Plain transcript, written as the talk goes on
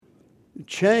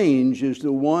change is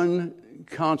the one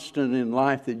constant in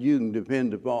life that you can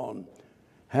depend upon.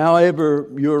 However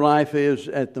your life is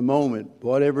at the moment,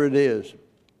 whatever it is.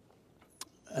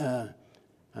 I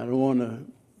don't want to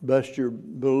bust your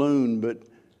balloon, but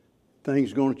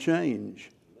things are going to change.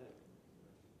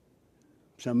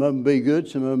 Some of them be good,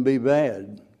 some of them be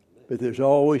bad. But there's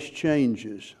always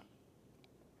changes.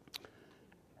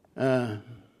 We're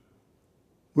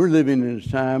living in a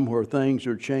time where things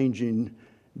are changing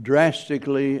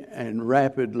drastically and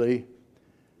rapidly,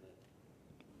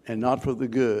 and not for the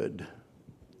good.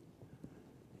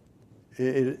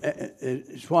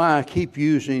 It's why I keep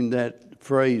using that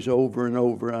phrase over and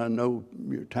over. I know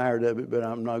you're tired of it, but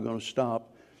I'm not going to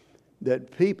stop.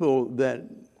 That people that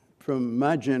from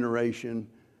my generation,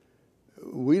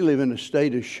 we live in a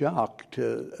state of shock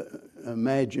to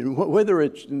imagine, whether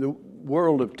it's in the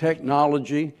world of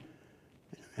technology.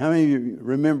 How many of you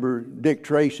remember Dick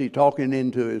Tracy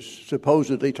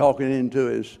supposedly talking into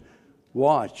his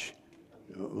watch?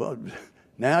 Well,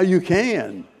 now you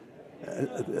can.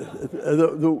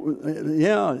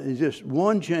 It's just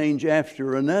one change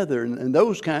after another, and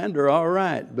those kind are all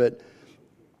right. But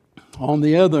on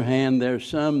the other hand, there's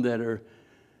some that are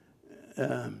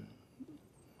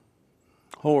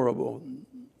horrible.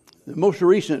 The most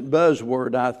recent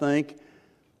buzzword, I think,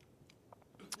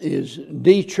 is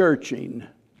de-churching.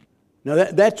 Now,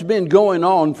 that's been going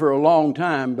on for a long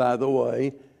time, by the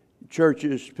way.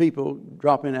 Churches, people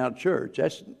dropping out of church.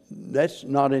 That's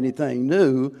not anything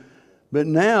new. But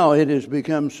now it has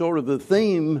become sort of the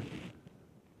theme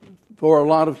for a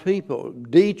lot of people,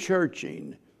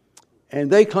 de-churching.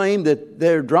 And they claim that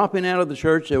they're dropping out of the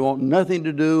church. They want nothing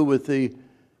to do with the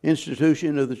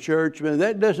institution of the church. But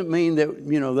that doesn't mean that,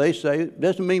 they say, it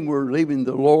doesn't mean we're leaving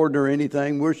the Lord or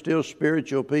anything. We're still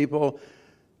spiritual people,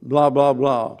 blah, blah,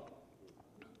 blah.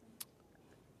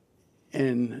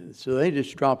 And so they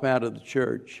just drop out of the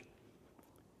church.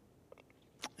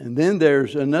 And then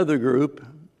there's another group,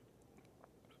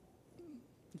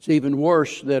 it's even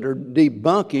worse, that are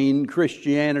debunking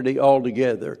Christianity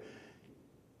altogether.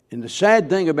 And the sad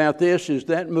thing about this is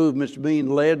that movement's being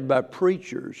led by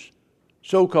preachers,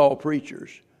 so-called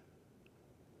preachers.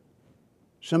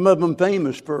 Some of them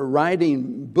famous for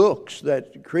writing books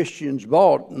that Christians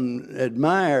bought and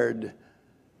admired.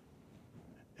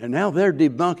 And now they're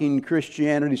debunking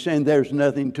Christianity, saying there's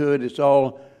nothing to it. It's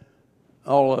all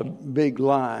a big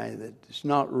lie, that it's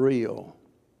not real.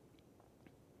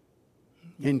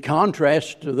 In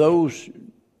contrast to those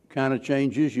kind of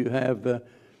changes, you have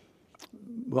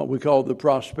what we call the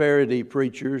prosperity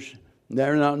preachers.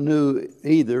 They're not new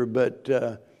either, but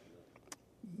they're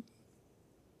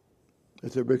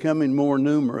becoming more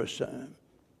numerous.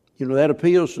 That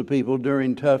appeals to people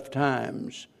during tough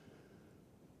times.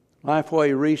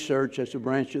 Lakeway Research, that's a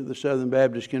branch of the Southern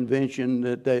Baptist Convention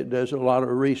that does a lot of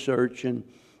research. And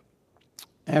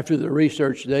after the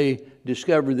research, they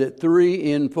discovered that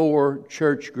 3 in 4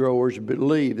 churchgoers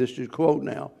believe, this is a quote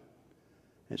now,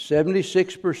 and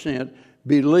 76%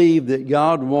 believe that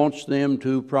God wants them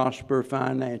to prosper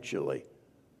financially.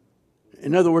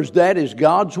 In other words, that is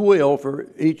God's will for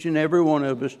each and every one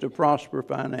of us to prosper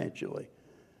financially.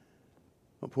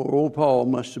 Well, poor old Paul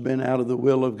must have been out of the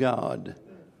will of God.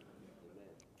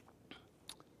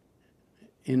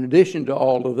 In addition to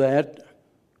all of that,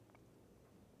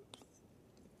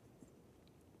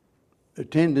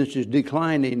 attendance is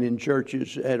declining in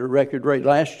churches at a record rate.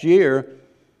 Last year,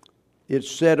 it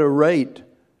set a record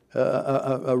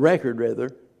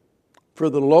for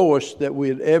the lowest that we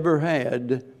had ever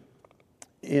had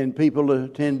in people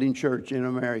attending church in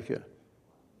America.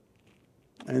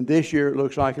 And this year, it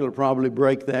looks like it'll probably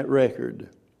break that record.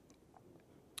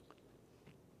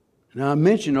 Now, I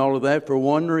mention all of that for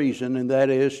one reason, and that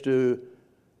is to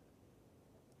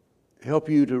help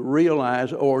you to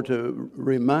realize or to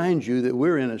remind you that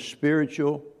we're in a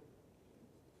spiritual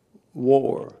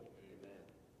war.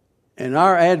 And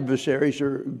our adversaries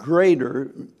are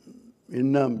greater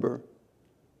in number.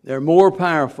 They're more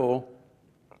powerful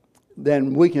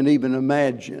than we can even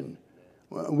imagine.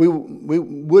 We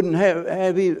wouldn't have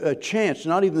a chance,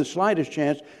 not even the slightest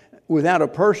chance, without a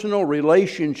personal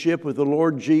relationship with the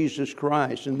Lord Jesus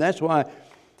Christ. And that's why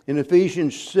in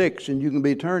Ephesians 6, and you can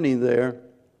be turning there,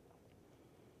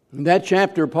 in that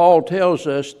chapter, Paul tells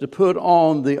us to put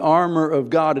on the armor of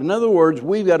God. In other words,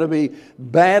 we've got to be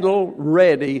battle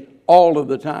ready all of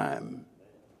the time.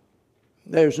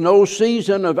 There's no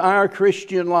season of our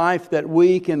Christian life that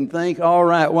we can think, all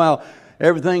right, well,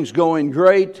 everything's going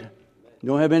great.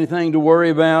 Don't have anything to worry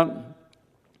about.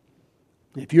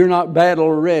 If you're not battle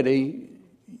ready,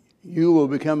 you will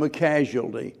become a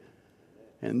casualty.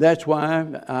 And that's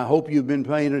why I hope you've been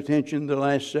paying attention the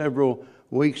last several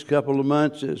weeks, couple of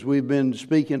months, as we've been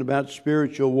speaking about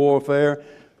spiritual warfare.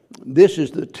 This is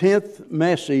the 10th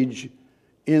message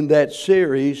in that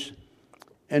series,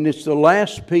 and it's the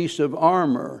last piece of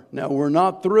armor. Now, we're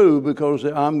not through, because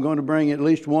I'm going to bring at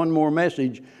least one more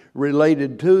message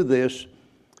related to this.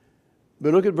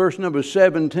 But look at verse number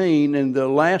 17, and the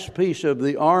last piece of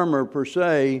the armor per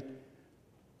se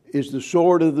is the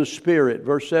sword of the Spirit.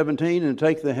 Verse 17, and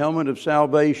take the helmet of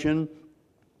salvation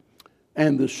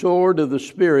and the sword of the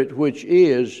Spirit, which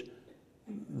is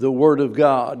the Word of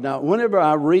God. Now, whenever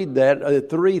I read that,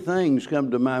 three things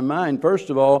come to my mind. First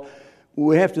of all,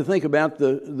 we have to think about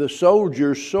the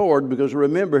soldier's sword, because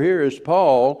remember, here is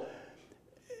Paul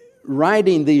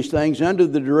writing these things under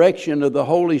the direction of the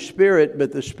Holy Spirit,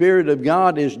 but the Spirit of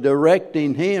God is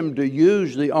directing him to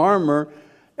use the armor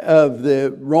of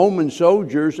the Roman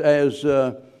soldiers as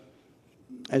a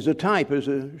type, as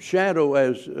a shadow,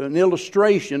 as an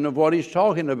illustration of what he's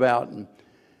talking about.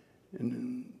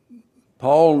 And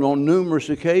Paul, on numerous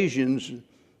occasions,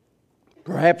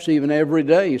 perhaps even every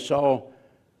day, saw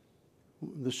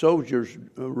the soldiers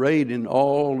arrayed in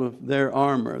all of their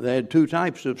armor. They had two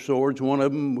types of swords. One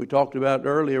of them we talked about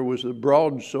earlier was a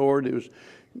broadsword. It was,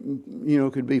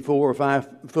 could be 4 or 5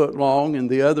 foot long, and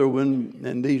the other one,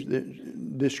 and these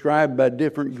described by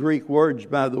different Greek words,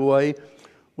 by the way,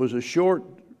 was a short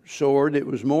sword. It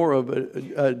was more of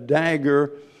a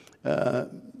dagger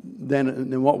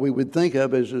than what we would think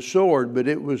of as a sword, but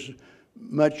it was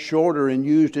much shorter and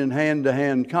used in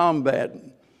hand-to-hand combat.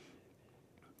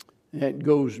 That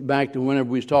goes back to whenever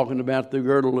we was talking about the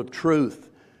girdle of truth.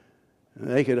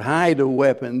 They could hide a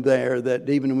weapon there that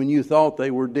even when you thought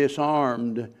they were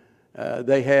disarmed,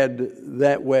 they had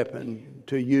that weapon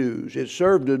to use. It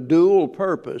served a dual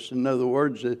purpose. In other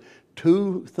words,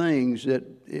 two things that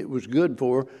it was good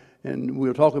for, and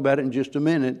we'll talk about it in just a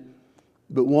minute.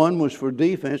 But one was for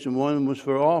defense and one was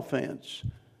for offense.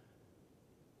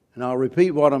 And I'll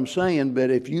repeat what I'm saying,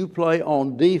 but if you play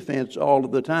on defense all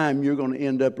of the time, you're going to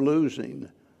end up losing.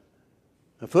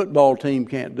 A football team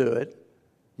can't do it.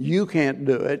 You can't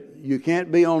do it. You can't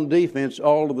be on defense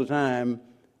all of the time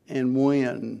and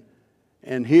win.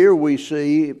 And here we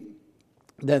see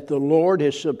that the Lord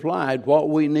has supplied what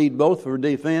we need both for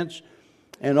defense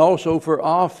and also for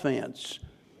offense.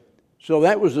 So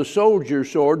that was the soldier's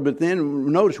sword, but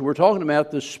then notice we're talking about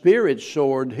the Spirit's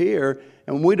sword here,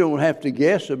 and we don't have to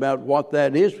guess about what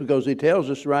that is, because he tells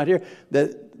us right here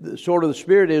that the sword of the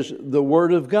Spirit is the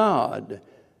Word of God.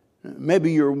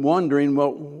 Maybe you're wondering,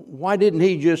 well, why didn't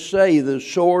he just say the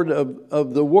sword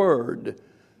of the Word?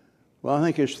 Well, I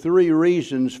think there's 3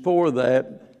 reasons for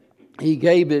that. He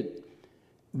gave it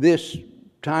this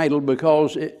title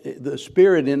because the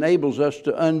Spirit enables us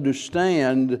to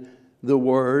understand the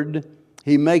Word.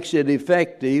 He makes it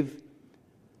effective,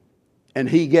 and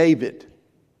he gave it.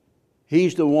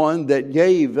 He's the one that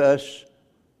gave us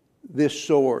this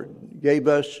sword, gave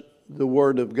us the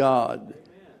Word of God. Amen.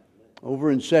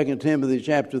 Over in 2 Timothy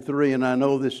chapter 3, and I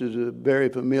know this is very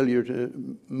familiar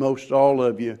to most all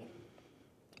of you.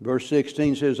 Verse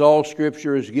 16 says, all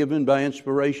Scripture is given by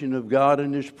inspiration of God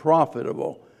and is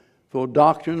profitable for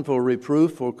doctrine, for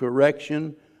reproof, for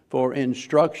correction, for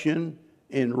instruction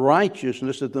in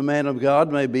righteousness, that the man of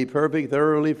God may be perfect,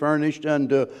 thoroughly furnished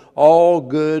unto all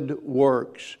good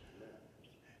works.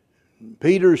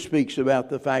 Peter speaks about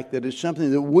the fact that it's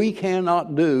something that we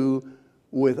cannot do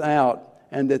without,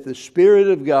 and that the Spirit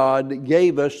of God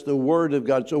gave us the Word of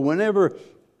God. So whenever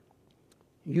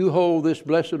you hold this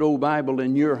blessed old Bible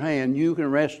in your hand, you can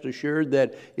rest assured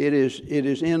that it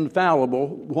is infallible.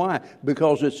 Why?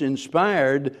 Because it's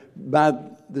inspired by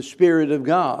the Spirit of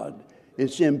God.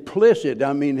 It's implicit.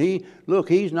 I mean,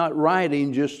 he's not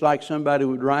writing just like somebody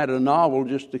would write a novel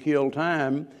just to kill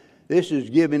time. This is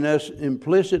giving us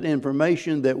implicit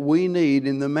information that we need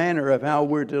in the manner of how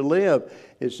we're to live.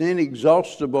 It's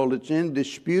inexhaustible. It's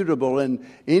indisputable. And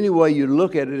any way you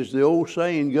look at it, as the old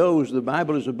saying goes, the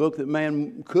Bible is a book that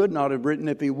man could not have written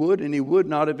if he would, and he would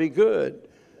not if he could.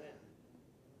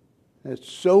 That's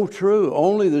so true.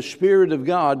 Only the Spirit of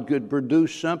God could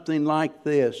produce something like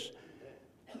this.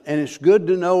 And it's good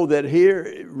to know that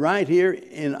here, right here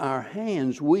in our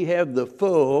hands, we have the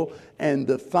full and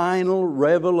the final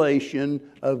revelation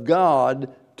of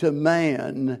God to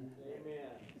man.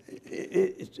 Amen.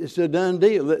 It's a done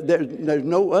deal. There's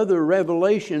no other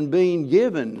revelation being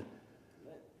given.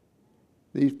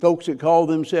 These folks that call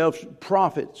themselves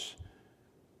prophets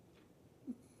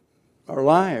are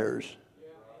liars.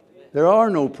 There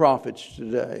are no prophets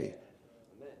today.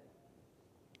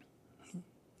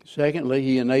 Secondly,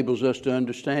 he enables us to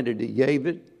understand it. He gave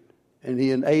it. and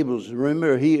He enables us.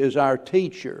 Remember, He is our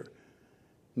teacher.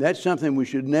 And that's something we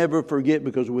should never forget,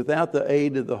 because without the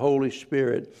aid of the Holy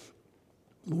Spirit,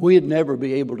 we'd never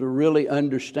be able to really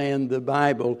understand the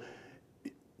Bible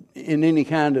in any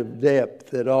kind of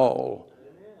depth at all.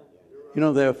 You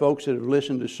know, there are folks that have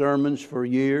listened to sermons for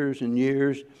years and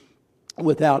years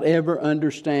without ever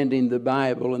understanding the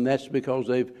Bible, and that's because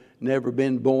they've never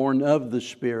been born of the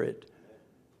Spirit.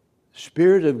 The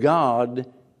Spirit of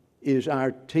God is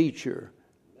our teacher,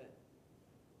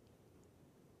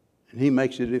 and He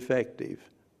makes it effective.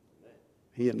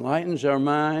 He enlightens our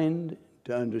mind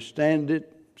to understand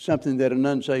it, something that an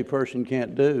unsaved person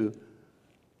can't do.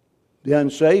 The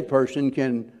unsaved person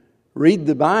can read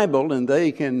the Bible and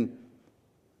they can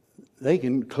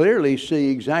clearly see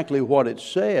exactly what it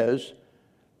says.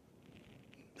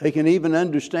 They can even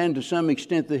understand to some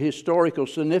extent the historical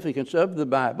significance of the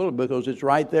Bible, because it's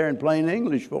right there in plain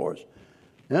English for us.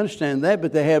 They understand that,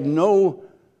 but they have no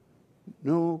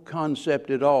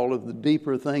concept at all of the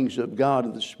deeper things of God,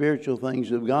 of the spiritual things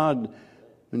of God.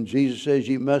 When Jesus says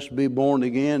you must be born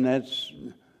again, that's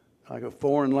like a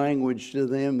foreign language to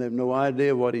them. They have no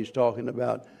idea what He's talking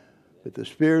about. But the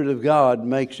Spirit of God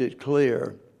makes it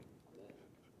clear.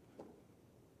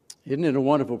 Isn't it a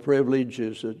wonderful privilege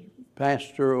as a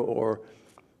pastor or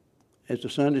as a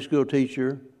Sunday school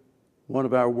teacher, one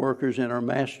of our workers in our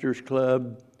Master's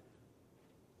Club,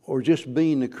 or just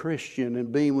being a Christian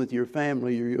and being with your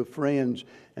family or your friends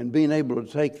and being able to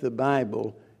take the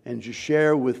Bible and just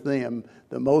share with them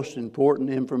the most important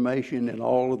information in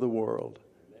all of the world?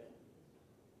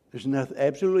 There's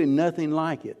absolutely nothing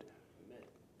like it.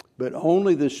 But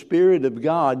only the Spirit of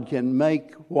God can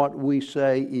make what we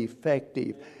say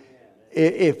effective.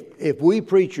 If we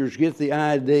preachers get the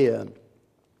idea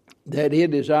that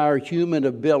it is our human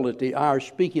ability, our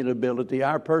speaking ability,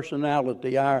 our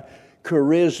personality, our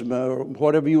charisma, or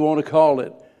whatever you want to call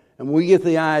it, and we get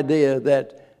the idea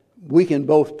that we can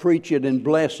both preach it and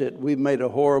bless it, we've made a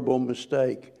horrible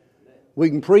mistake. We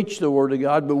can preach the Word of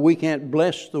God, but we can't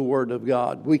bless the Word of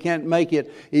God. We can't make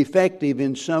it effective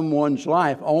in someone's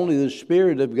life. Only the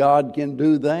Spirit of God can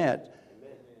do that.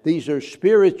 These are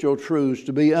spiritual truths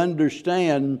to be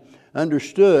understood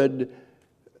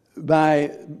by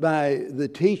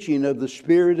the teaching of the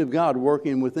Spirit of God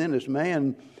working within us.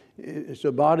 Man, it's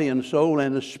a body and a soul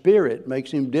and a spirit.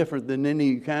 Makes him different than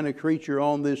any kind of creature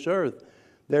on this earth.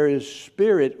 There is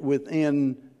spirit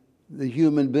within the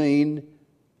human being.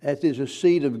 That is a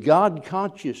seed of God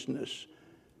consciousness.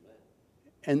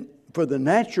 And for the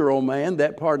natural man,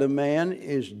 that part of man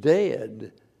is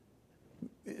dead.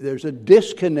 There's a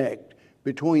disconnect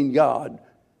between God.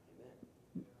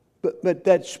 But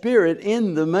that spirit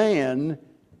in the man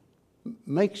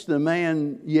makes the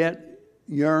man yet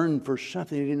yearn for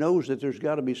something. He knows that there's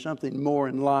got to be something more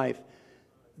in life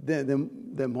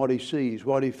than what he sees,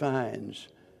 what he finds.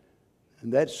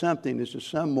 And that something is to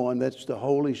someone, that's the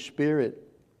Holy Spirit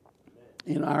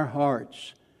in our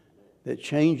hearts that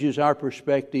changes our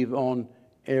perspective on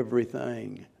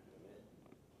everything.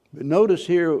 But notice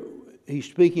here, he's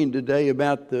speaking today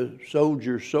about the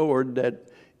soldier's sword that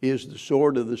is the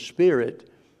sword of the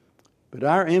Spirit. But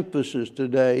our emphasis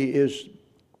today is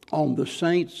on the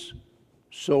saint's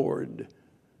sword.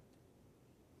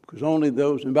 Because only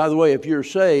those, and by the way, if you're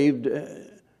saved,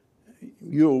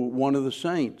 you're one of the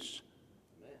saints.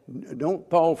 Don't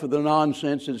fall for the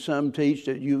nonsense that some teach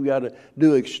that you've got to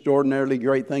do extraordinarily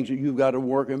great things, that you've got to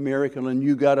work a miracle and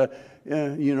you've got to,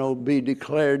 be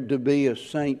declared to be a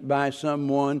saint by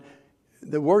someone.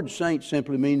 The word saint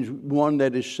simply means one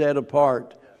that is set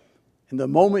apart. And the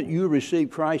moment you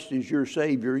receive Christ as your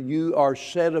Savior, you are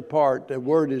set apart. The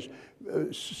word is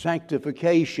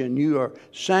sanctification. You are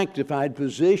sanctified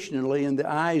positionally in the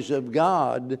eyes of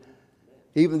God.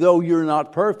 Even though you're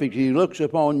not perfect, He looks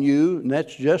upon you, and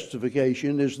that's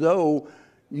justification, as though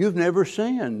you've never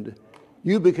sinned.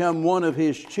 You become one of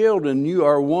His children. You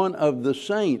are one of the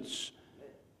saints.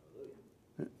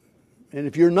 And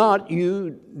if you're not,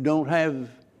 you don't have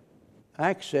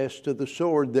access to the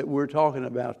sword that we're talking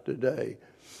about today.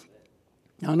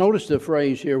 Now notice the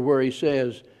phrase here where he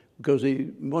says, because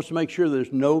he wants to make sure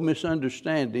there's no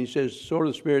misunderstanding. He says the sword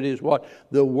of the Spirit is what?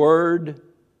 The Word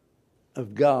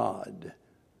of God.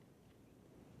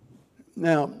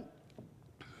 Now,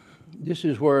 this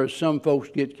is where some folks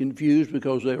get confused,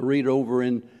 because they read over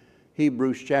in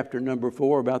Hebrews chapter number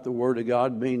 4 about the Word of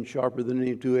God being sharper than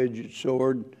any two-edged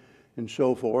sword and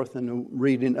so forth, and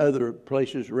read in other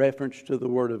places reference to the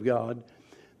Word of God.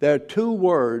 There are two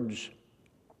words,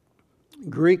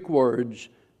 Greek words,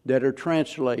 that are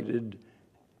translated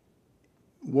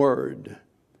word.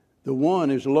 The one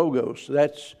is logos.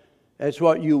 That's That's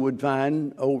what you would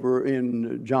find over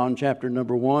in John chapter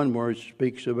number 1, where it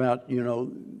speaks about,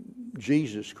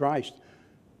 Jesus Christ,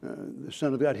 the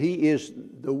Son of God. He is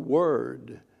the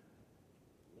Word.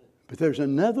 But there's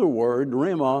another word,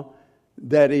 rhema,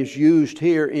 that is used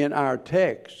here in our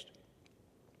text.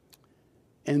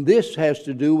 And this has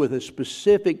to do with a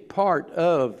specific part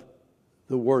of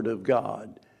the Word of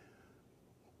God.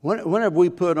 Whenever we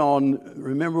put on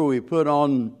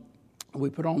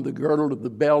the girdle of the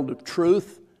belt of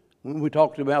truth. When we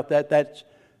talked about that, that's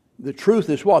the truth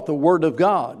is what? The Word of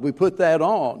God. We put that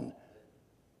on.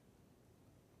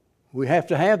 We have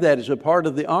to have that as a part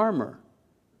of the armor.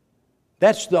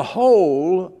 That's the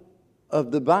whole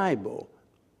of the Bible.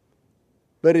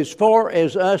 But as far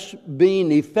as us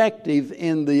being effective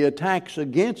in the attacks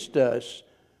against us,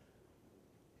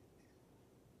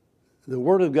 the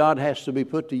Word of God has to be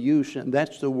put to use, and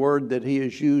that's the word that he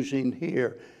is using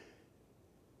here.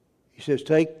 He says,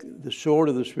 take the sword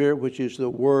of the Spirit, which is the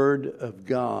Word of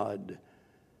God.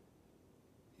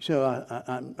 So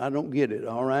I don't get it,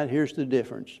 all right? Here's the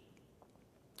difference.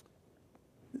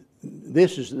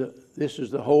 This is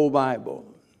the whole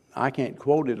Bible. I can't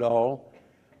quote it all.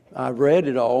 I've read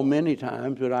it all many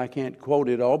times, but I can't quote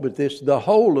it all. But the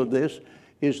whole of this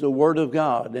is the Word of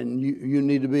God, and you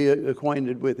need to be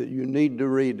acquainted with it. You need to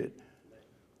read it.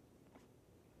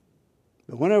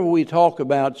 But whenever we talk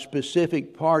about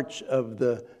specific parts of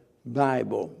the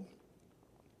Bible,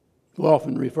 we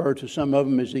often refer to some of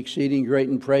them as exceeding great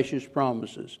and precious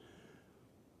promises.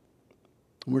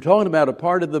 We're talking about a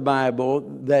part of the Bible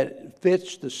that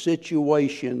fits the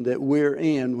situation that we're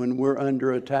in when we're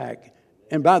under attack.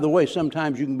 And by the way,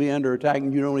 sometimes you can be under attack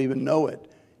and you don't even know it.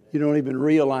 You don't even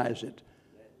realize it.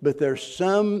 But there's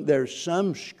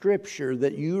some scripture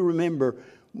that you remember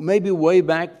maybe way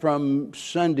back from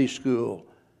Sunday school.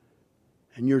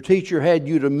 And your teacher had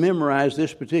you to memorize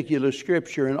this particular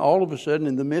scripture, and all of a sudden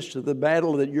in the midst of the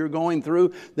battle that you're going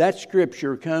through, that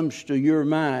scripture comes to your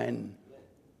mind.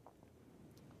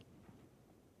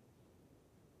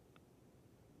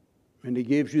 And he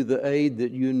gives you the aid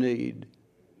that you need.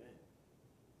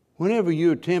 Whenever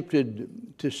you're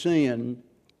tempted to sin,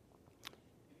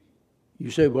 you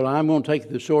say, well, I'm going to take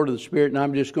the sword of the Spirit and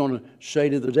I'm just going to say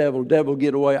to the devil, devil,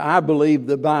 get away. I believe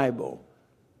the Bible.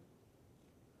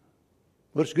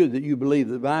 Well, it's good that you believe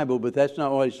the Bible, but that's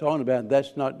not what he's talking about.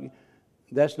 That's not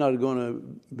going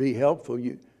to be helpful.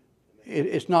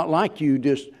 It's not like you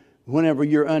just, whenever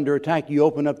you're under attack, you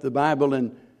open up the Bible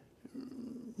and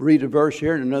read a verse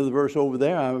here and another verse over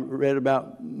there. I read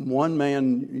about one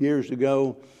man years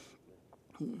ago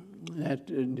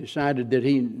that decided that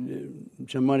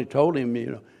somebody told him,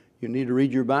 you need to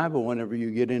read your Bible whenever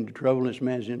you get into trouble. This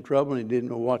man's in trouble and he didn't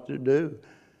know what to do.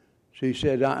 So he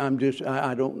said, I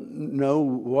don't know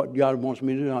what God wants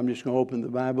me to do. I'm just going to open the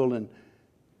Bible. And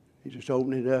he just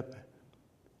opened it up.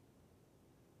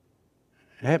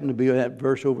 It happened to be that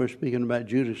verse over speaking about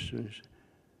Judas.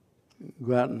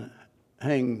 Go out and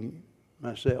hang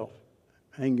yourself.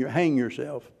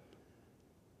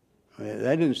 Well,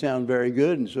 that didn't sound very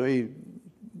good, and so he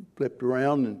flipped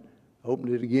around and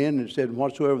opened it again and said,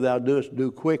 whatsoever thou doest,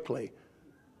 do quickly.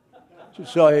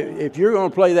 So if you're going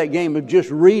to play that game of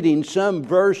just reading some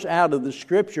verse out of the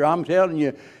Scripture, I'm telling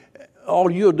you,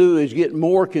 all you'll do is get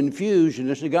more confused, and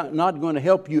it's not going to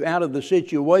help you out of the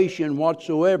situation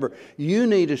whatsoever. You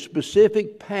need a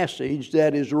specific passage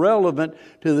that is relevant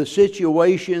to the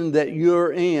situation that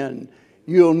you're in.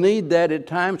 You'll need that at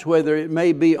times, whether it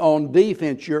may be on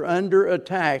defense, you're under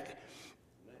attack,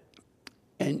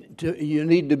 and you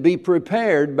need to be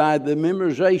prepared by the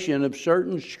memorization of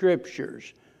certain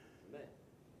scriptures.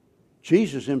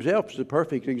 Jesus himself is a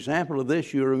perfect example of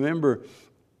this. You remember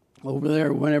over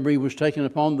there, whenever he was taken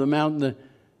upon the mountain,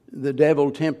 the devil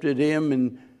tempted him,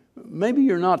 and maybe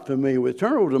you're not familiar with it.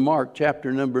 Turn over to Mark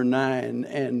chapter number 9,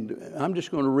 and I'm just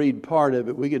going to read part of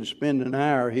it. We could spend an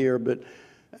hour here, but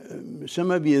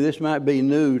some of you, this might be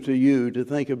new to you to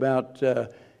think about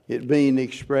it being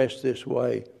expressed this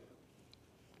way.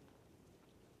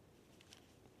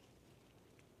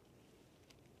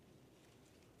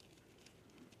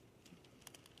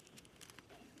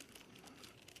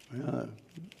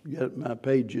 Got my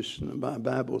pages and my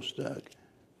Bible stuck.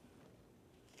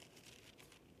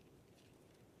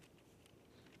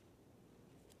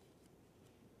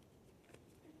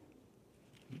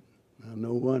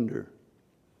 No wonder.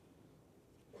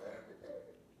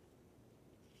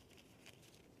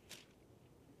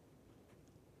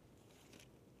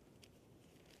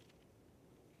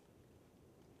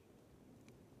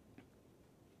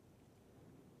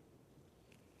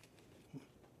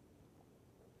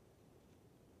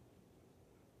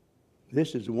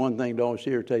 This is the one thing that always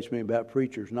irritates me about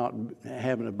preachers, not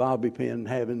having a bobby pin,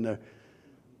 having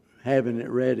it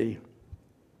ready.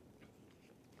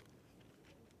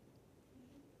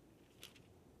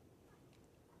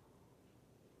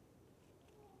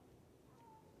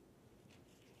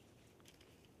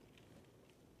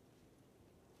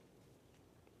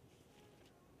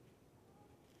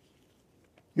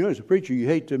 You know, as a preacher, you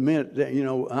hate to admit that,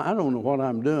 I don't know what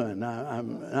I'm doing.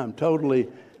 I'm totally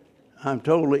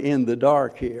in the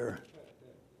dark here.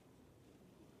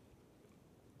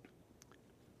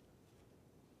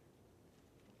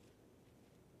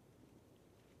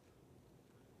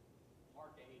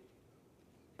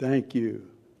 Thank you.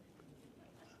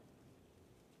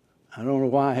 I don't know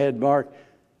why I had Mark,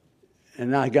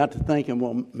 and I got to thinking,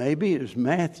 well, maybe it's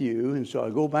Matthew, and so I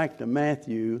go back to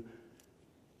Matthew.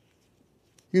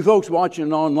 You folks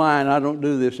watching online, I don't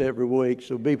do this every week,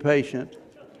 so be patient.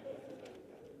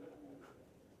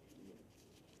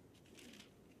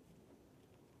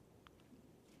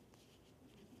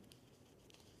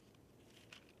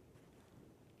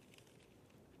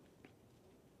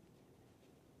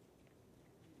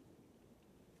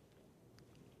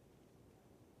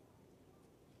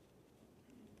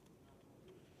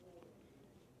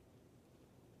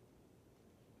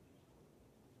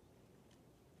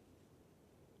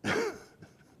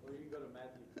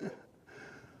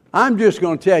 I'm just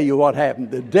going to tell you what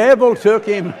happened. The devil took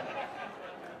him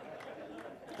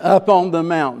up on the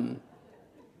mountain.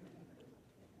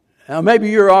 Now, maybe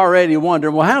you're already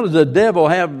wondering, well, how does the devil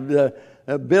have the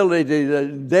ability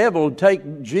to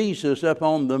take Jesus up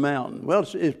on the mountain? Well,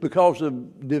 it's because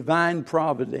of divine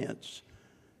providence.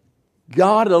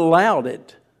 God allowed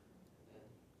it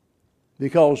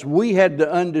because we had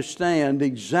to understand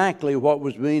exactly what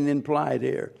was being implied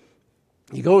here.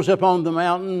 He goes up on the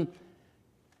mountain,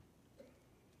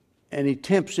 and he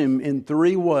tempts him in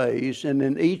 3 ways, and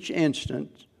in each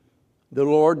instance, the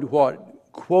Lord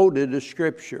quoted a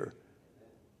scripture.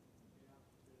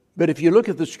 But if you look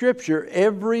at the scripture,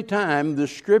 every time the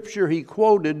scripture he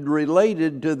quoted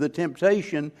related to the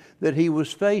temptation that he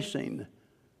was facing.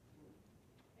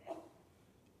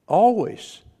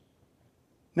 Always.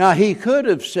 Now, he could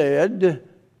have said,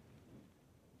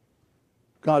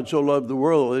 God so loved the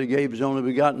world that he gave his only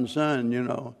begotten Son,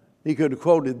 He could have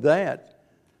quoted that.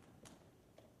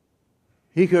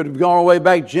 He could have gone all the way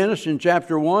back to Genesis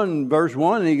chapter 1, verse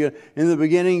 1. In the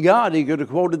beginning, God. He could have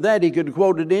quoted that. He could have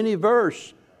quoted any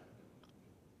verse.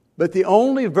 But the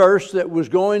only verse that was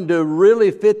going to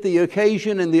really fit the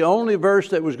occasion and the only verse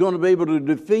that was going to be able to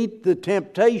defeat the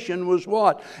temptation was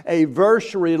what? A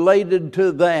verse related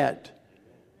to that.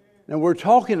 Now we're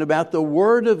talking about the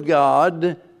Word of God,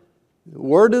 the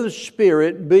Word of the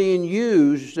Spirit being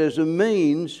used as a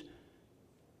means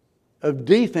of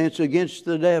defense against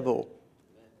the devil.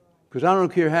 Because I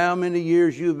don't care how many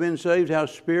years you've been saved, how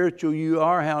spiritual you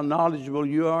are, how knowledgeable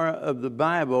you are of the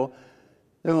Bible,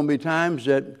 there are going to be times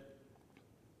that,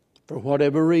 for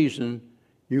whatever reason,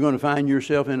 you're going to find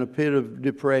yourself in a pit of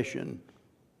depression.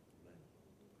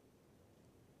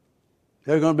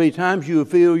 There are going to be times you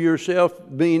feel yourself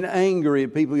being angry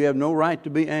at people you have no right to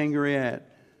be angry at.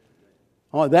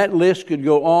 Oh, that list could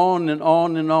go on and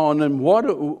on and on. And what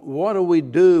do we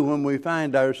do when we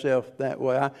find ourselves that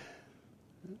way?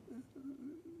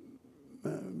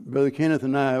 Brother Kenneth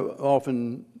and I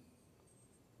often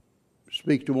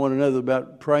speak to one another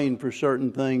about praying for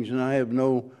certain things, and I have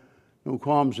no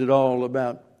qualms at all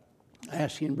about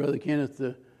asking Brother Kenneth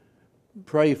to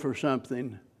pray for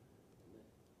something.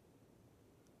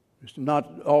 It's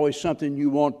not always something you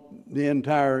want the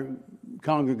entire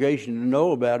congregation to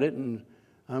know about it, and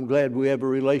I'm glad we have a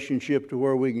relationship to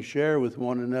where we can share with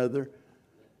one another.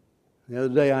 The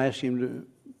other day I asked him to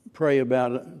pray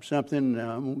about something.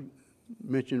 I won't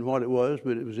mention what it was,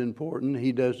 but it was important.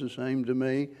 He does the same to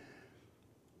me.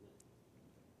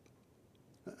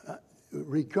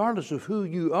 Regardless of who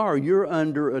you are, you're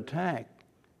under attack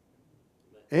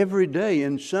every day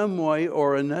in some way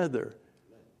or another.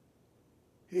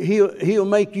 He'll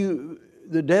make you,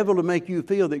 the devil will make you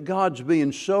feel that God's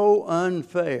being so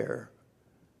unfair.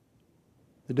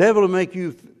 The devil will make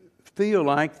you feel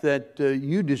like that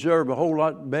you deserve a whole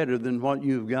lot better than what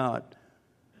you've got.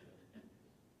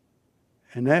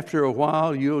 And after a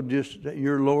while, your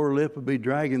lower lip will be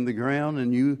dragging the ground,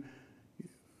 and you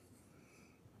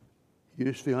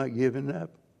just feel like giving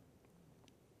up.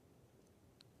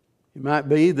 It might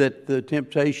be that the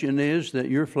temptation is that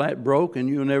you're flat broke and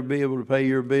you'll never be able to pay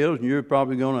your bills, and you're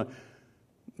probably going to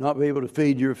not be able to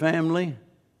feed your family.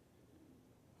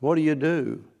 What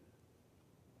do?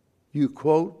 You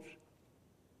quote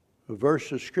a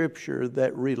verse of Scripture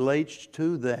that relates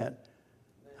to that.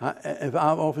 I've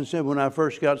often said when I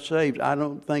first got saved, I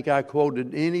don't think I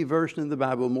quoted any verse in the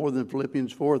Bible more than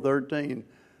Philippians 4:13.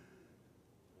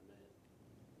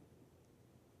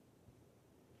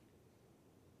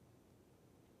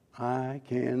 I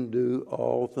can do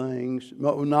all things.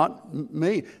 No, not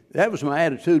me. That was my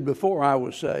attitude before I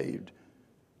was saved.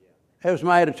 That was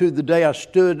my attitude the day I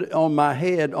stood on my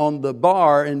head on the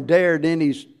bar and dared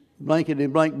any blankety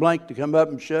blank to come up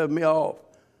and shove me off.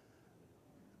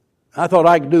 I thought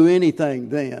I could do anything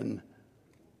then.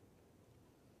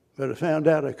 But I found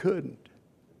out I couldn't.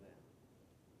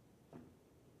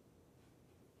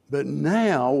 But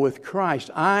now with Christ,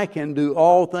 I can do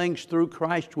all things through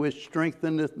Christ which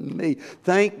strengtheneth me.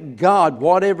 Thank God,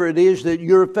 whatever it is that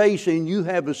you're facing, you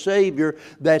have a Savior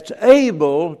that's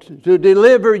able to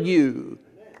deliver you.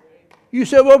 You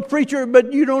say, well, preacher,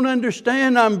 but you don't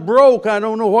understand. I'm broke. I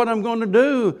don't know what I'm going to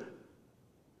do.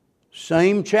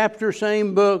 Same chapter,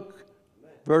 same book,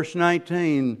 verse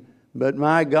 19. But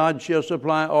my God shall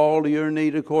supply all your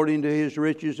need according to His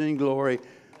riches in glory.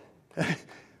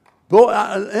 Boy,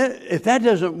 if that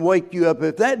doesn't wake you up,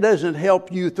 if that doesn't help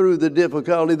you through the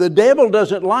difficulty, the devil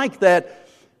doesn't like that,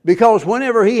 because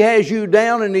whenever he has you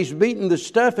down and he's beating the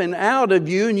stuffing out of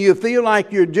you and you feel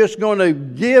like you're just going to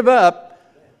give up,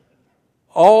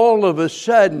 all of a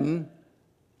sudden,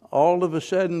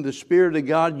 the Spirit of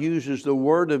God uses the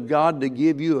Word of God to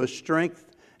give you a strength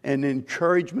and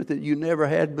encouragement that you never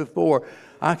had before.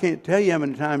 I can't tell you how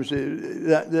many times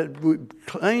that we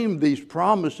claimed these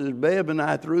promises, Bev and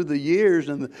I, through the years,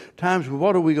 and the times,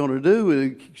 what are we going to do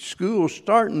with school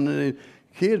starting? And the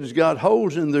kids got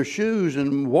holes in their shoes,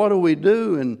 and what do we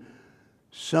do? And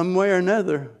some way or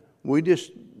another, we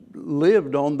just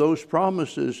lived on those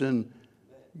promises, and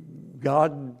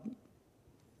God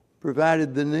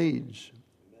provided the needs.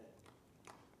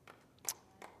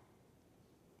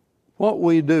 What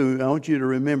we do, I want you to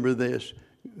remember this.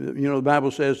 You know, the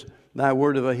Bible says, thy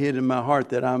word have I hid in my heart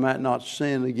that I might not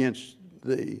sin against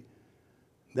thee.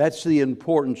 That's the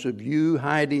importance of you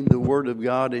hiding the word of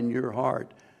God in your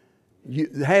heart.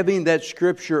 Having that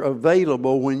scripture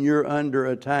available when you're under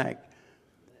attack.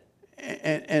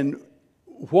 And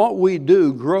what we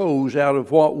do grows out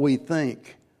of what we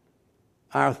think.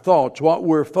 Our thoughts, what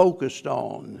we're focused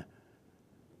on.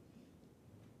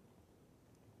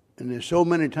 And there's so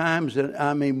many times that,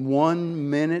 1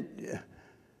 minute,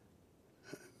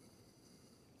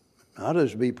 I'll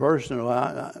just be personal.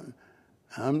 I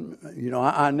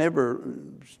never,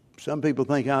 some people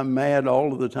think I'm mad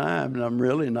all of the time, and I'm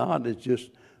really not. It's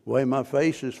just the way my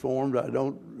face is formed.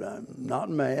 I'm not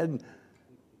mad.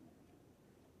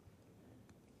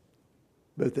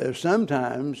 But there's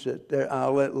sometimes that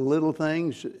I'll let little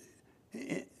things,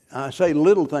 I say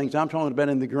little things, I'm talking about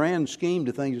in the grand scheme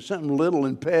of things, it's something little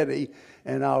and petty,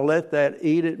 and I'll let that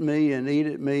eat at me and eat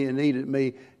at me and eat at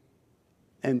me,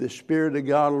 and the Spirit of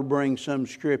God will bring some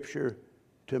scripture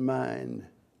to mind.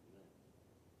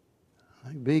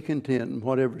 Be content in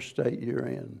whatever state you're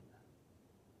in.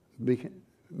 Be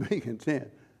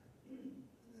content.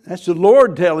 That's the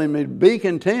Lord telling me to be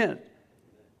content.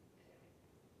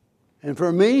 And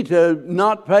for me to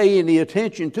not pay any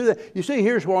attention to that. You see,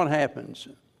 here's what happens.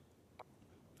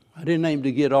 I didn't aim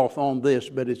to get off on this,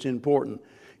 but it's important.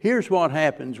 Here's what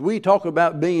happens. We talk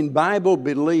about being Bible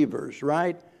believers,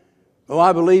 right? Oh,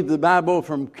 I believe the Bible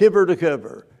from cover to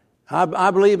cover.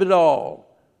 I believe it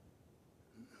all.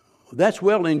 That's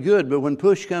well and good, but when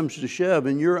push comes to shove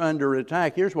and you're under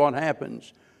attack, here's what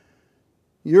happens.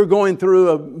 You're going through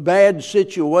a bad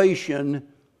situation,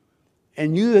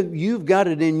 and you've got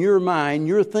it in your mind.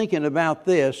 You're thinking about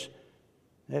this.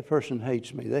 That person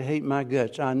hates me. They hate my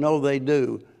guts. I know they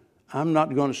do. I'm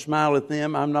not going to smile at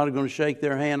them. I'm not going to shake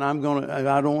their hand. I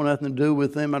don't want nothing to do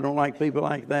with them. I don't like people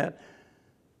like that.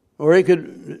 Or it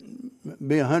could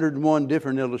be 101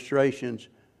 different illustrations.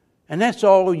 And that's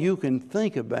all you can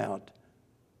think about.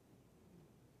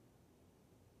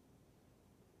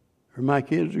 Or my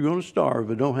kids are going to starve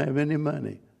but don't have any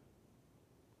money.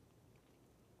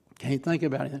 Can't think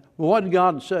about it. Well, what did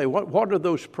God say? What are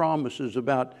those promises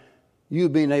about you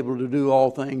being able to do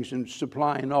all things and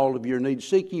supplying all of your needs?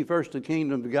 Seek ye first the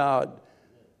kingdom of God.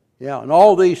 Yeah, and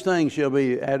all these things shall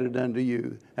be added unto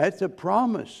you. That's a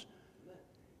promise.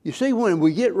 You see, when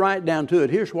we get right down to it,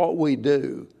 here's what we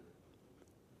do.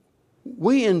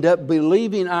 We end up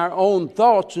believing our own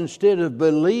thoughts instead of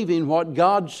believing what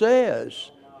God says.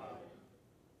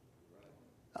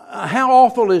 How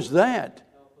awful is that?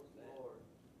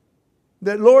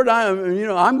 That, Lord,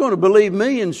 I'm going to believe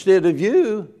me instead of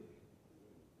you.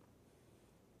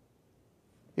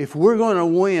 If we're going to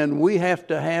win, we have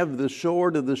to have the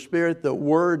sword of the Spirit, the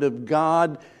Word of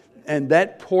God, and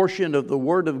that portion of the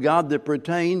Word of God that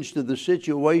pertains to the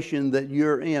situation that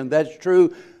you're in. That's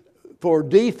true for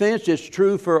defense. It's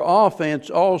true for offense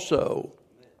also.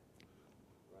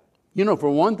 You know, for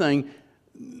one thing,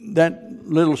 that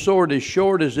little sword, as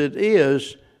short as it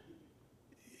is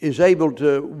able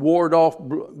to ward off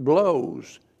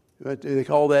blows. They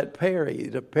call that parry,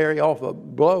 to parry off a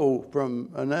blow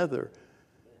from another.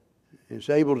 It's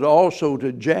able to also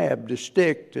to jab, to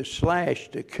stick, to slash,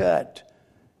 to cut.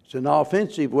 It's an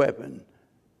offensive weapon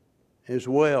as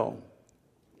well.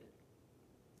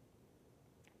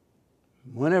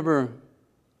 Whenever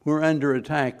we're under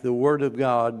attack, the Word of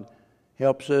God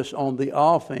helps us on the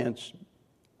offense,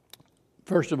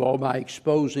 first of all, by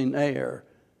exposing error.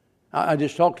 I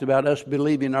just talked about us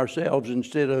believing ourselves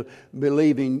instead of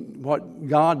believing what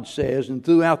God says. And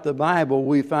throughout the Bible,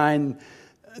 we find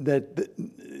that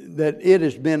it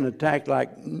has been attacked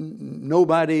like no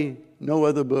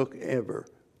other book ever.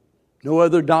 No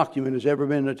other document has ever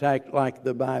been attacked like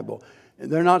the Bible. And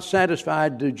they're not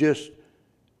satisfied to just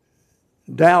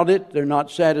doubt it. They're not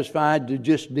satisfied to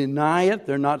just deny it.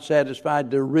 They're not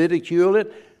satisfied to ridicule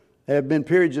it. There have been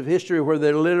periods of history where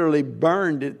they literally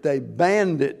burned it. They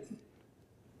banned it.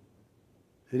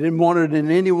 They didn't want it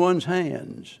in anyone's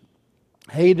hands.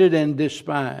 Hated and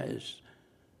despised.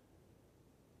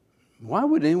 Why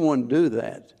would anyone do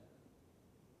that?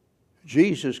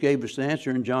 Jesus gave us the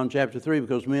answer in John chapter 3,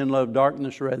 because men love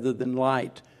darkness rather than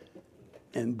light.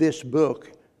 And this book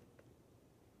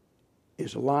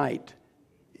is light.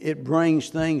 It brings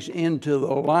things into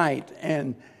the light.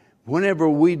 And whenever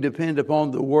we depend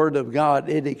upon the Word of God,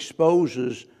 it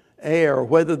exposes error,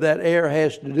 whether that error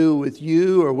has to do with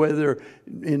you or whether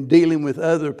in dealing with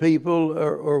other people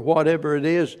or whatever it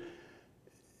is.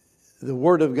 The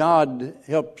Word of God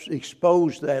helps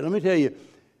expose that. Let me tell you,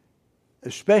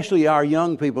 especially our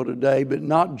young people today, but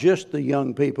not just the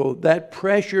young people, that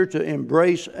pressure to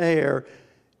embrace error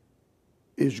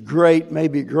is great,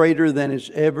 maybe greater than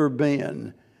it's ever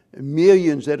been.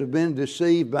 Millions that have been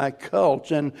deceived by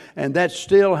cults, and that's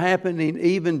still happening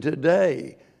even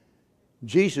today.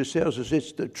 Jesus tells us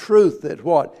it's the truth that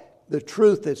what? The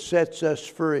truth that sets us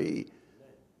free.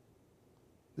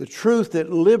 The truth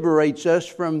that liberates us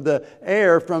from the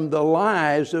error, from the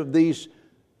lies of these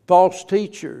false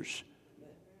teachers.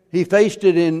 He faced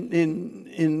it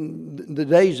in the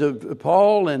days of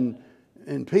Paul and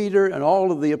Peter, and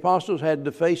all of the apostles had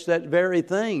to face that very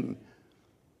thing.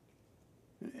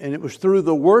 And it was through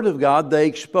the Word of God they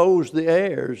exposed the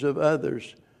errors of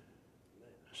others.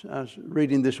 So I was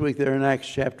reading this week there in Acts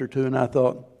chapter 2, and I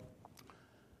thought,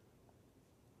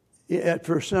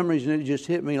 for some reason it just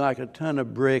hit me like a ton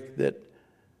of brick that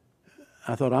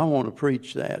I thought, I want to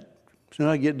preach that. As soon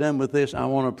as I get done with this, I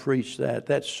want to preach that.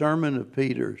 That sermon of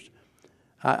Peter's.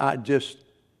 I just,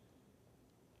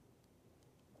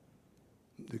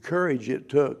 the courage it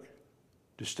took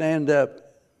to stand up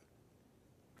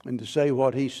and to say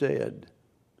what he said.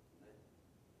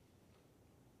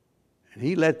 And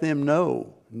he let them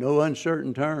know, no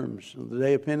uncertain terms, on the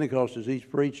day of Pentecost as he's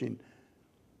preaching,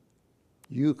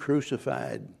 you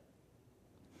crucified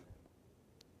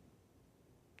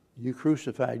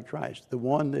Christ. The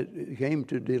one that came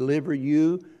to deliver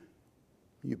you,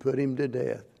 you put him to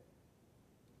death.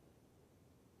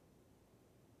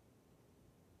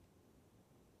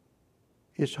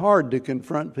 It's hard to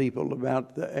confront people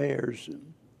about the errors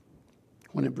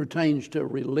when it pertains to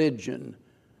religion.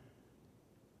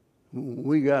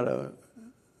 We got a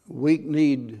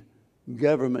weak-kneed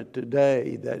government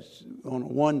today that's on a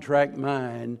one-track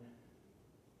mind.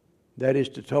 That is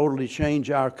to totally change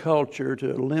our culture,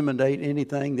 to eliminate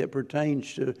anything that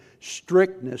pertains to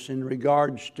strictness in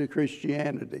regards to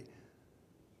Christianity.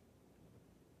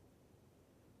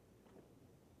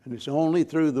 And it's only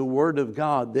through the Word of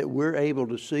God that we're able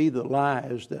to see the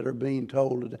lies that are being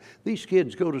told today. These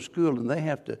kids go to school and they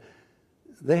have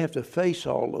to face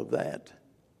all of that.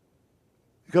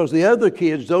 Because the other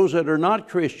kids, those that are not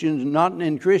Christians, not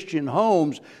in Christian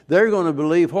homes, they're going to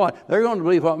believe what? They're going to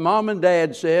believe what mom and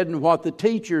dad said and what the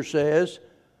teacher says.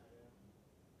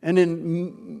 And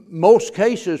in most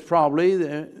cases, probably,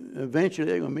 eventually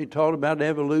they're going to be taught about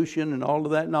evolution and all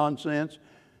of that nonsense.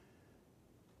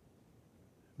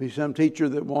 Be some teacher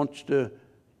that wants to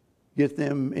get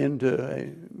them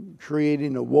into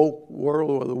creating a woke world,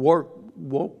 where the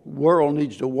woke world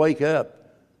needs to wake up.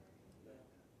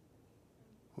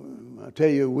 I tell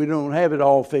you, we don't have it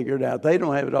all figured out. They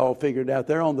don't have it all figured out.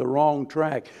 They're on the wrong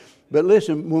track. But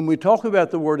listen, when we talk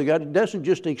about the Word of God, it doesn't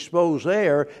just expose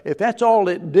error. If that's all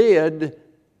it did,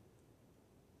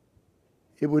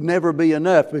 it would never be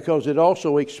enough, because it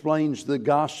also explains the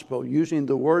gospel, using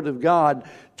the Word of God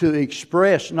to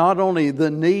express not only the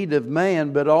need of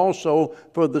man, but also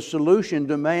for the solution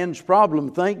to man's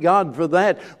problem. Thank God for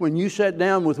that. When you sit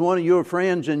down with one of your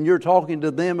friends and you're talking to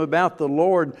them about the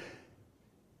Lord,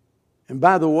 and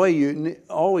by the way, you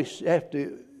always have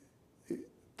to,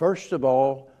 first of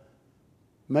all,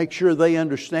 make sure they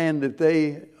understand that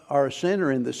they are a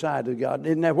sinner in the sight of God.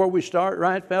 Isn't that where we start,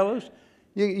 right, fellas?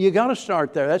 You got to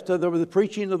start there. That's the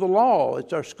preaching of the law.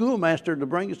 It's our schoolmaster to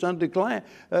bring us unto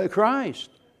Christ.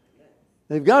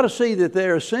 They've got to see that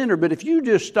they're a sinner. But if you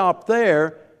just stop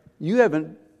there, you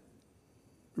haven't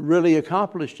really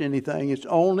accomplished anything. It's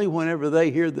only whenever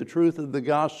they hear the truth of the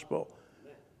gospel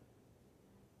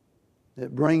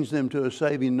that brings them to a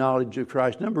saving knowledge of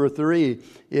Christ. Number 3,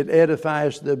 it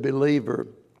edifies the believer.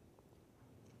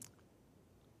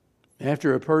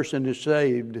 After a person is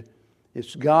saved,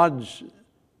 it's God's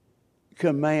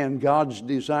command, God's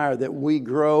desire that we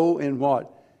grow in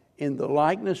what? In the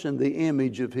likeness and the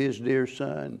image of His dear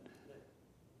Son.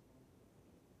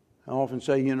 I often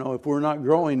say, if we're not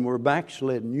growing, we're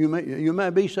backslidden. You may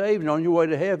be saved and on your way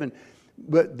to heaven,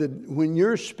 but when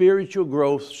your spiritual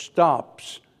growth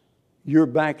stops, you're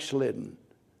backslidden.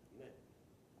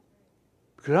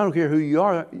 Because I don't care who you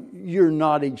are, you're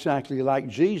not exactly like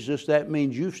Jesus. That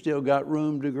means you've still got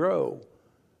room to grow.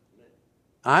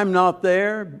 I'm not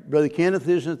there. Brother Kenneth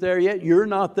isn't there yet. You're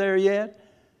not there yet.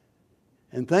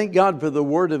 And thank God for the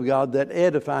Word of God that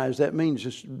edifies. That means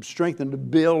to strengthen, to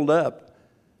build up.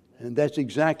 And that's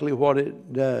exactly what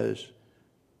it does.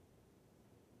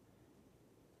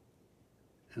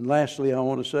 And lastly, I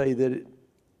want to say that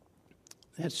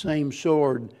that same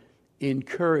sword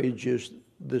encourages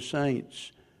the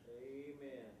saints.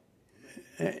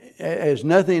 Amen. As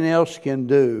nothing else can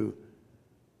do.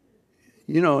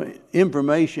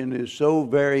 Information is so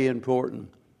very important.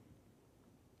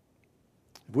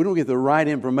 If we don't get the right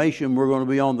information, we're going to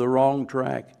be on the wrong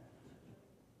track.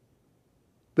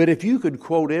 But if you could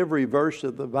quote every verse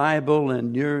of the Bible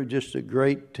and you're just a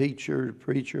great teacher,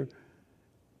 preacher,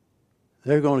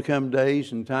 there are going to come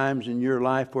days and times in your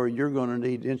life where you're going to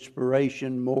need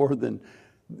inspiration more than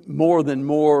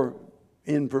more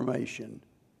information.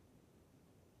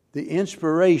 The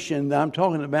inspiration, I'm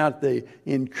talking about the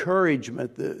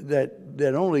encouragement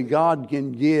that only God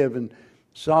can give. And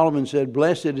Solomon said,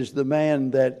 "Blessed is the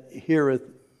man that heareth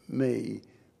me."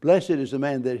 Blessed is the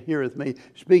man that heareth me.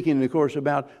 Speaking, of course,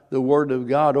 about the Word of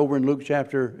God over in Luke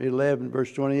chapter 11,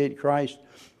 verse 28, Christ.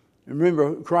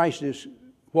 Remember, Christ is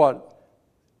what?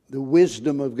 The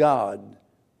wisdom of God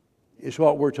is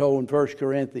what we're told in 1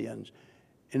 Corinthians.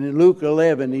 And in Luke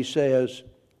 11, he says,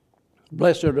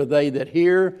 "Blessed are they that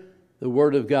hear the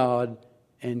word of God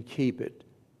and keep it."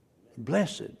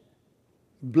 Blessed.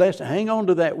 Blessed. Hang on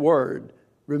to that word.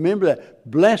 Remember that.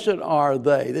 Blessed are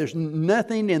they. There's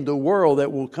nothing in the world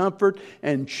that will comfort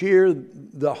and cheer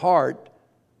the heart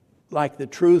like the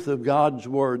truth of God's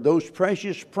Word. Those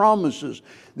precious promises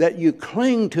that you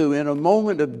cling to in a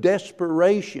moment of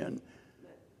desperation.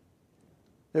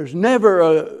 There's never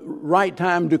a right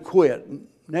time to quit.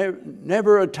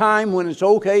 Never a time when it's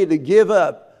okay to give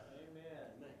up.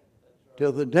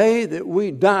 Till the day that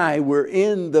we die, we're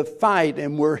in the fight,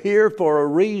 and we're here for a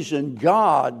reason.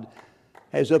 God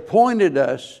has appointed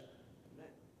us,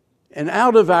 and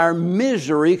out of our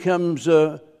misery comes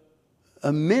a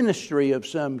ministry of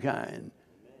some kind.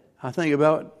 I think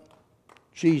about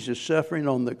Jesus suffering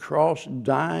on the cross,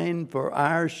 dying for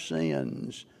our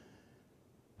sins.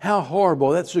 How horrible.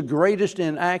 That's the greatest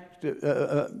enactment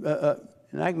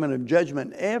of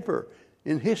judgment ever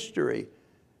in history.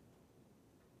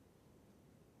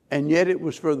 And yet it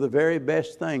was for the very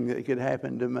best thing that could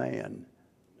happen to man.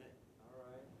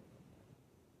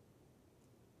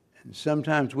 And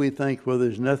sometimes we think, well,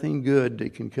 there's nothing good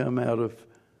that can come out of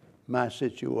my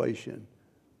situation.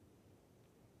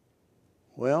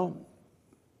 Well,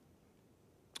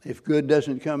 if good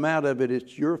doesn't come out of it,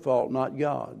 it's your fault, not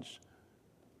God's.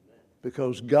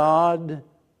 Because God,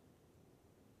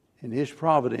 in His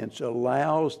providence,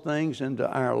 allows things into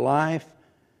our life,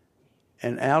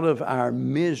 and out of our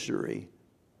misery,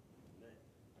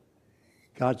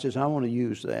 God says, I want to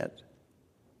use that.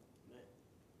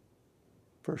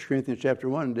 1 Corinthians chapter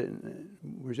 1,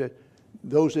 where he said,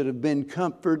 those that have been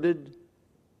comforted,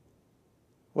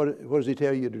 what does He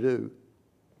tell you to do?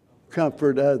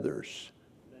 Comfort others.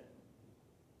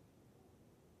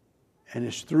 And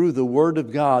it's through the Word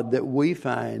of God that we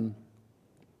find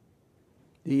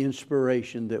the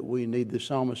inspiration that we need. The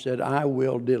psalmist said, I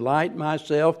will delight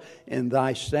myself in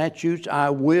thy statutes. I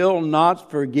will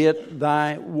not forget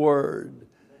thy word.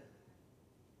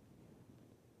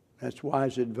 That's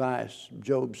wise advice.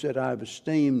 Job said, I've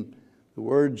esteemed the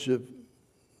words of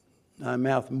thy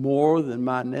mouth more than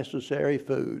my necessary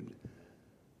food.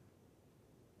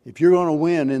 If you're going to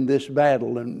win in this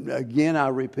battle, and again I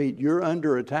repeat, you're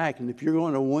under attack, and if you're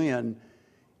going to win,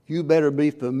 you better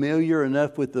be familiar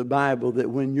enough with the Bible that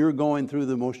when you're going through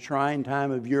the most trying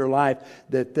time of your life,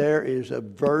 that there is a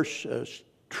verse, a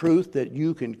truth that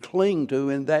you can cling to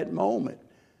in that moment.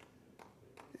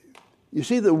 You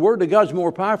see, the Word of God's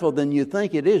more powerful than you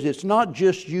think it is. It's not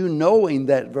just you knowing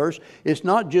that verse. It's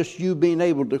not just you being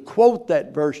able to quote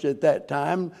that verse at that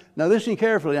time. Now listen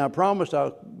carefully. I promise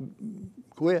I'll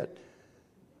quit.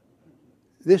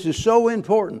 This is so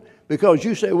important because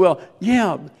you say, well,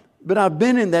 yeah, but I've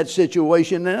been in that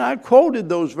situation and I quoted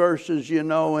those verses,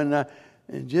 and I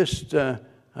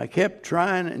kept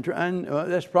trying and trying. Well,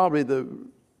 that's probably the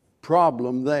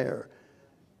problem there.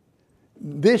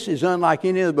 This is unlike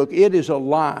any other book. It is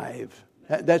alive.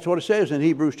 That's what it says in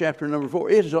Hebrews chapter number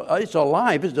 4. It's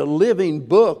alive. It's a living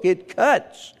book. It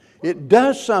cuts. It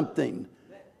does something.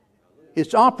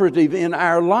 It's operative in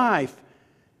our life.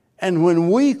 And when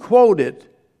we quote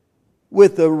it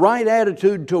with the right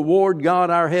attitude toward God,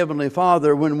 our Heavenly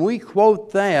Father, when we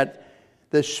quote that,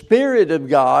 the Spirit of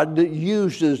God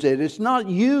uses it. It's not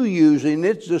you using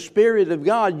it. It's the Spirit of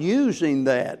God using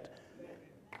that.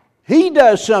 He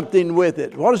does something with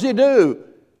it. What does He do?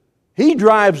 He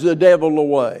drives the devil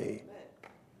away.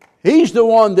 He's the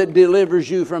one that delivers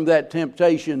you from that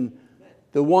temptation,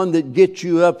 the one that gets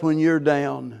you up when you're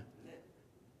down.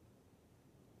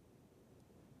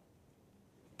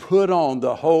 Put on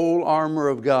the whole armor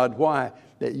of God. Why?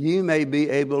 That you may be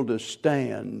able to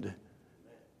stand.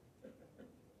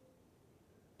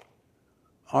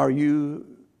 Are you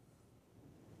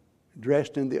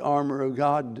dressed in the armor of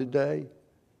God today?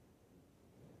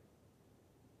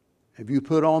 Have you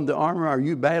put on the armor? Are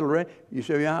you battle ready? You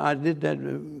say, yeah, I did that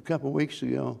a couple of weeks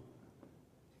ago.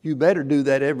 You better do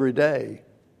that every day.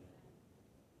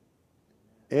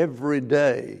 Every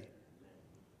day.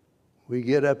 We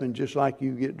get up and just like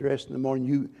you get dressed in the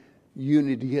morning, you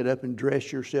need to get up and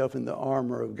dress yourself in the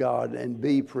armor of God and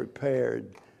be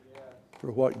prepared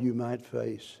for what you might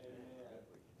face.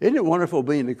 Isn't it wonderful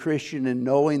being a Christian and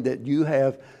knowing that you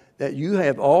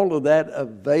have all of that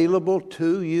available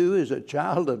to you as a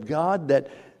child of God?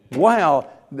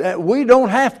 That we don't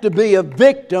have to be a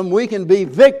victim. We can be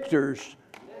victors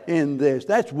in this.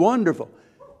 That's wonderful.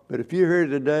 But if you're here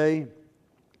today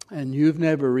and you've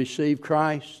never received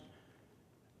Christ,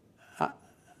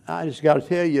 I just got to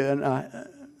tell you, and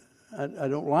I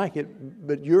don't like it,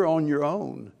 but you're on your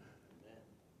own.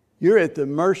 You're at the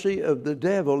mercy of the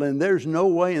devil, and there's no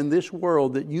way in this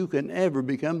world that you can ever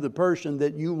become the person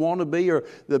that you want to be or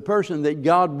the person that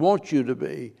God wants you to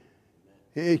be.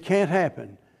 It can't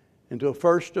happen until,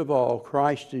 first of all,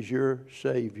 Christ is your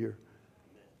Savior.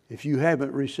 If you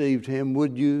haven't received Him,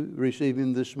 would you receive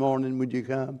Him this morning? Would you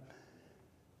come?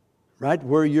 Right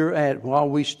where you're at, while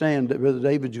we stand, Brother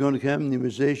David's going to come, and the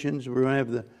musicians, we're going to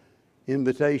have the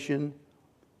invitation.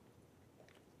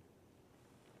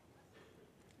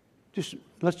 Just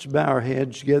let's bow our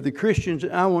heads together. Christians,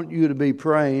 I want you to be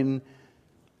praying.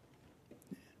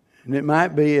 And it might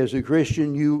be as a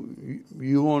Christian you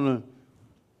want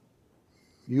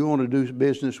to do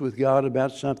business with God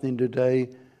about something today.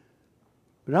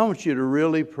 But I want you to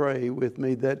really pray with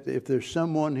me that if there's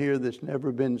someone here that's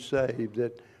never been saved,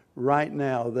 that right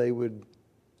now they would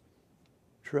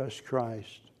trust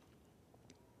Christ.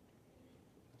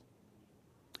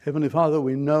 Heavenly Father,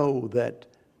 we know that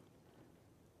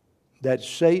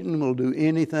Satan will do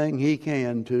anything he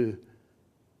can to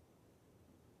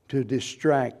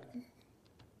distract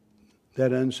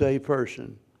that unsaved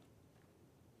person.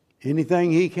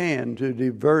 Anything he can to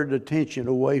divert attention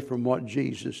away from what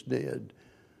Jesus did.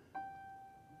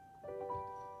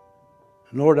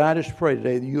 Lord, I just pray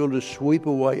today that you'll just sweep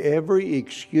away every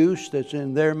excuse that's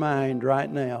in their mind right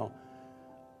now.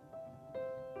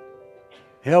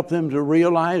 Help them to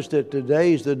realize that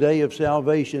today is the day of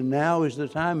salvation. Now is the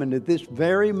time, and at this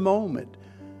very moment,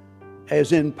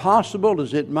 as impossible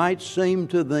as it might seem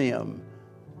to them,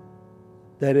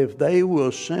 that if they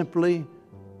will simply,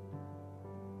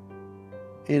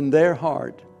 in their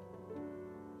heart,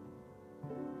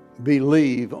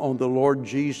 believe on the Lord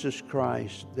Jesus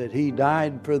Christ, that He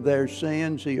died for their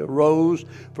sins, He arose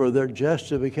for their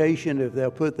justification, if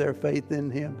they'll put their faith in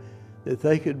Him, that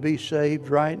they could be saved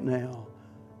right now.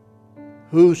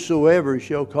 Whosoever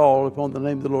shall call upon the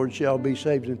name of the Lord shall be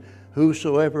saved, and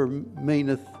whosoever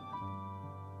meaneth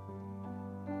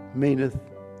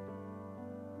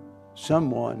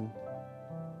someone.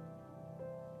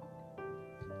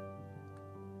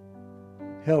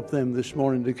 Help them this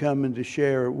morning to come and to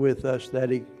share with us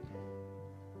that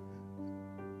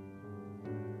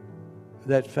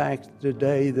fact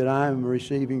today that I am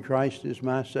receiving Christ as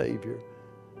my Savior.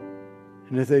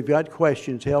 And if they've got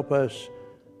questions, help us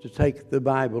to take the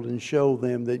Bible and show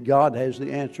them that God has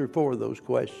the answer for those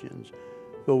questions.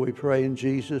 For we pray in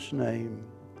Jesus' name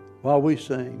while we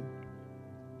sing.